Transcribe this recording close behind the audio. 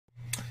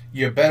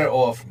You're better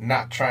off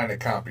not trying to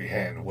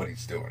comprehend what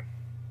he's doing.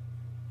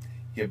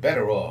 You're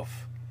better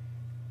off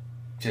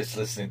just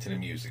listening to the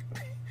music.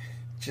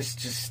 Just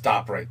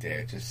stop right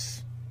there.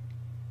 Just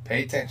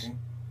pay attention.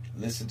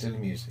 Listen to the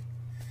music.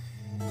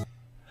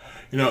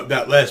 You know,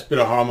 that last bit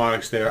of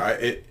harmonics there,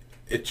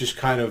 it just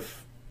kind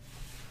of,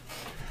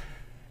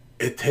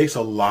 it takes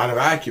a lot of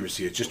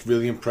accuracy. It just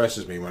really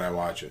impresses me when I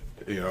watch it.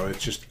 You know,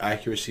 it's just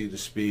accuracy, the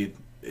speed.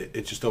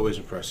 It just always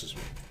impresses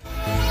me.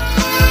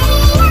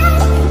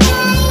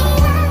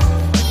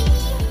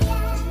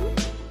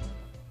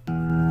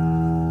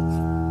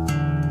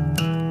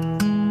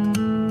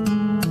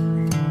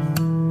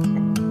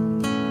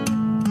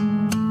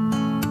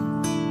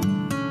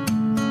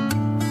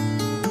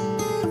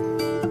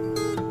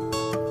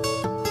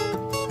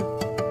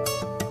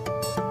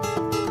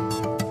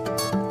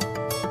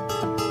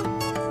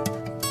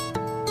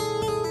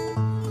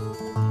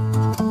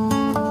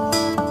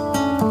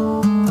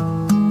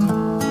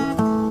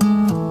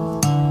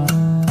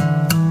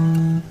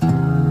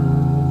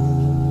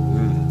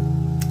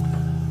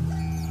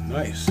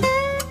 Nice.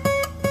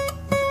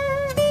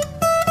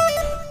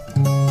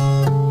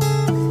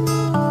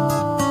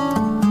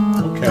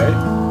 Okay.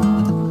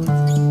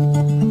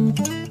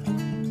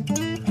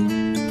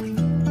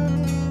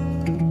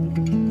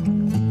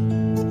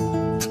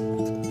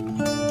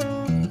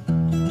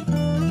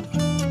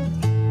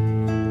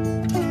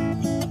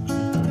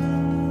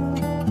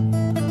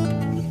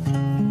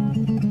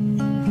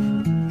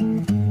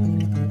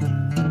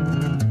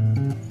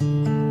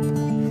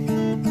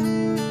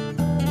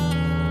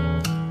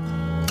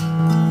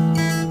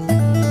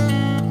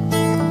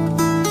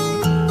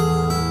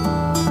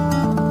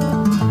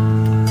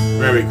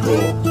 Very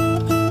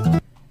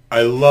cool.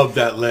 I love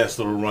that last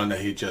little run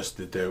that he just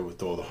did there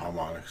with all the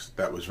harmonics.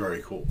 That was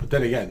very cool. But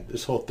then again,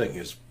 this whole thing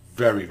is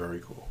very, very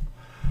cool.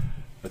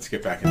 Let's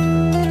get back into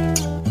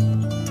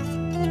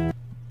it.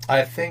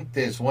 I think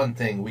there's one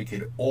thing we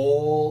could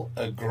all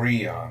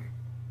agree on.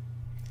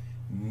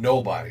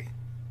 Nobody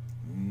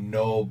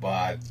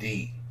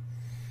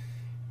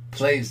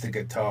plays the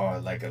guitar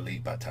like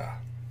Alip.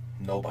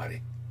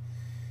 Nobody.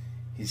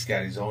 He's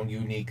got his own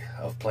unique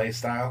of play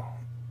style.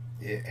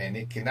 And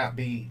it cannot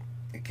be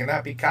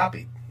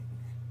copied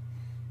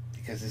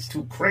because it's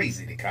too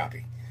crazy to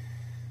copy.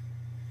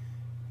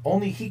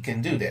 Only he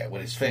can do that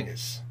with his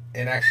fingers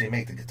and actually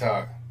make the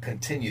guitar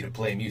continue to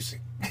play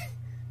music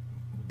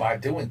by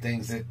doing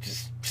things that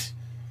just,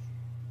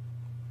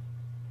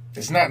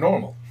 it's not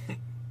normal.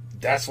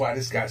 That's why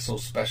this guy's so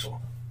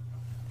special.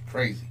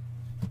 Crazy.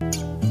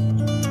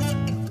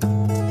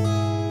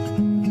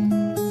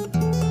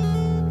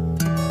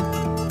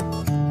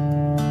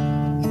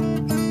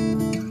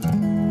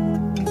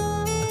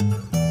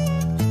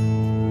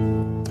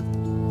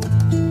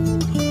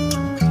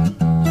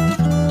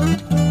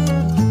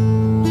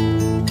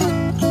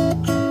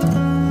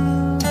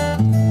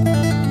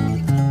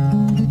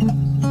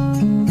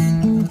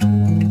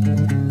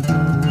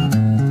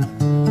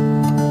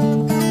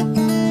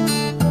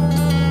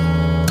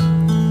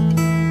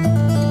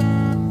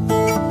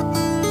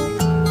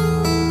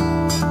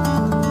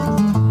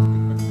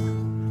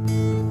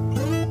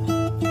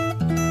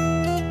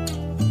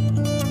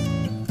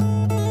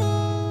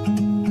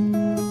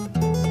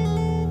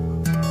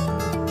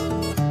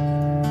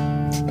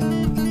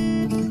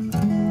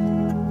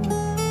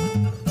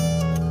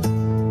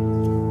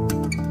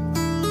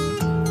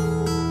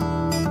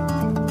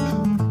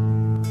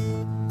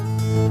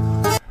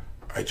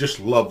 I just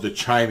love the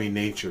chiming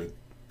nature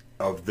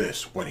of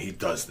this when he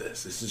does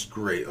this. This is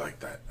great like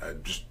that.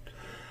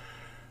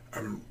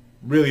 I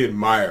really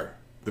admire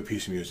the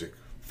piece of music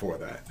for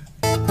that.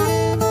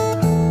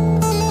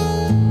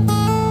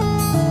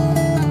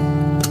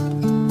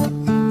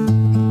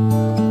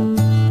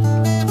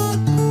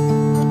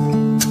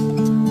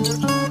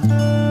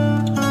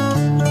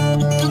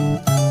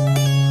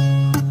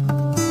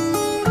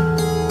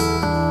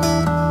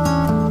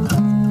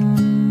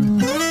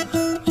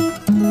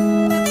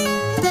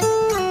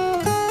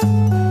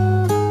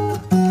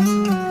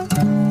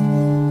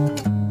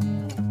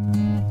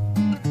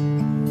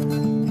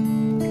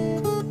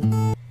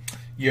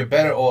 You're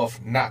better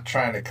off not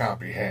trying to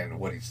comprehend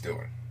what he's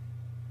doing.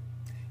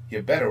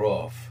 You're better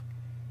off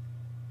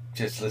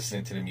just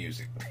listening to the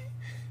music.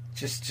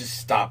 Just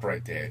stop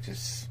right there.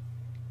 Just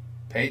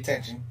pay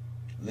attention.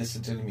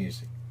 Listen to the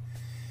music.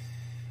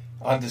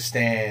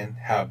 Understand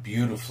how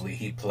beautifully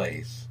he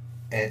plays.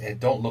 And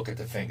don't look at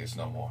the fingers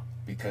no more.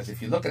 Because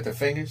if you look at the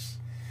fingers,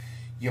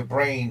 your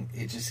brain,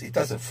 it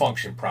doesn't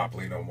function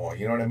properly no more.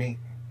 You know what I mean?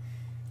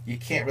 You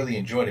can't really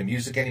enjoy the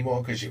music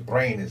anymore because your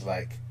brain is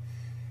like,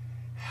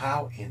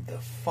 how in the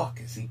fuck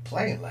is he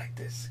playing like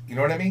this? You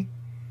know what I mean?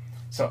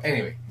 So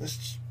anyway,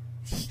 let's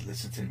just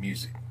listen to the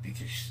music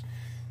because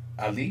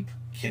Alip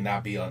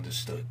cannot be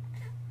understood.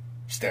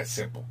 It's that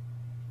simple.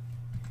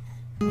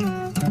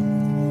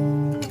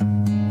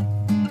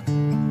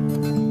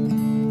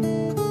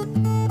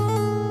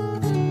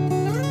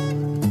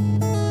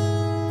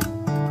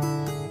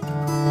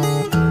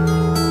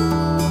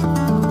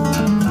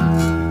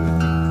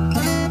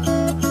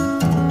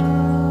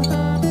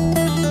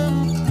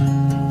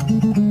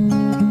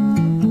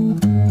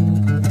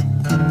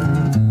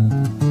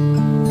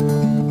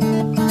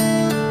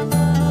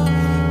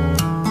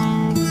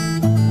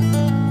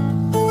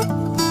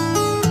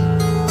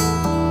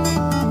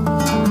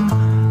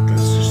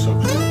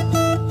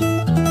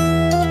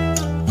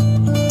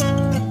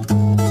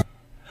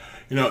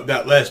 know,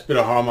 that last bit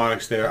of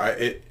harmonics there,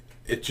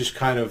 it just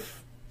kind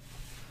of,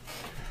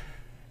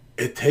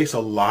 it takes a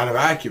lot of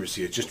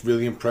accuracy. It just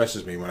really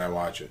impresses me when I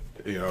watch it.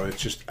 You know,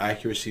 it's just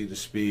accuracy, the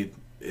speed.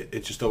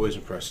 It just always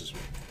impresses me.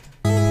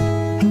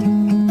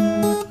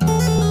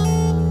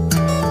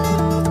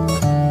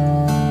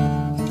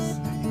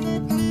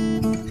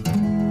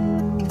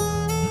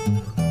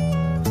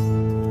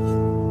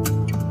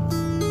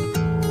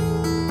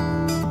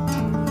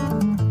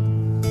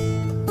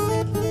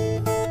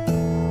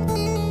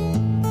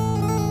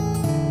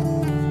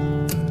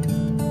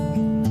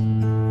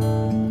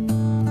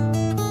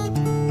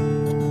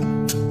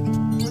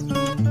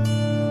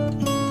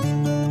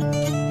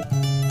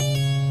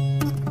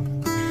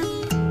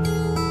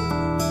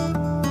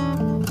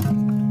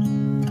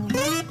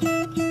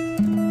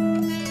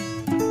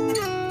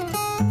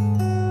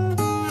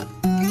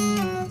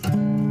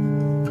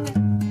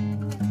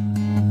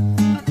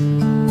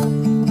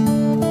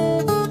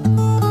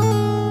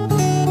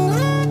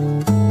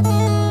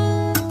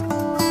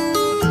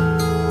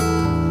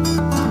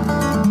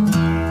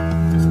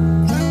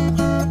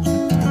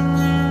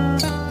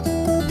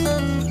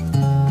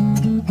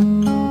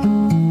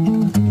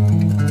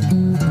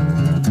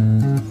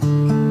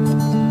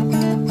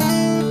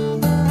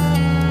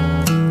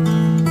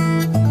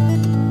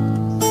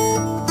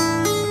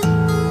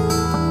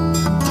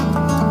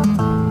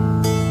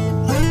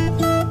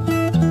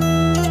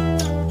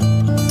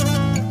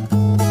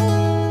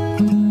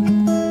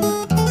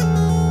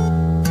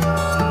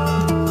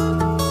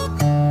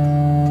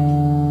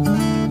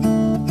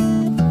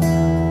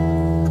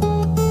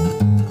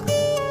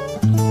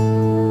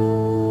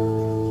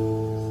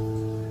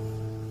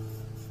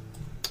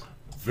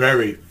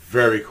 Very,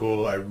 very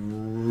cool. I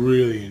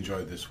really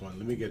enjoyed this one.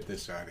 Let me get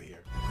this out of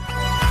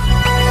here.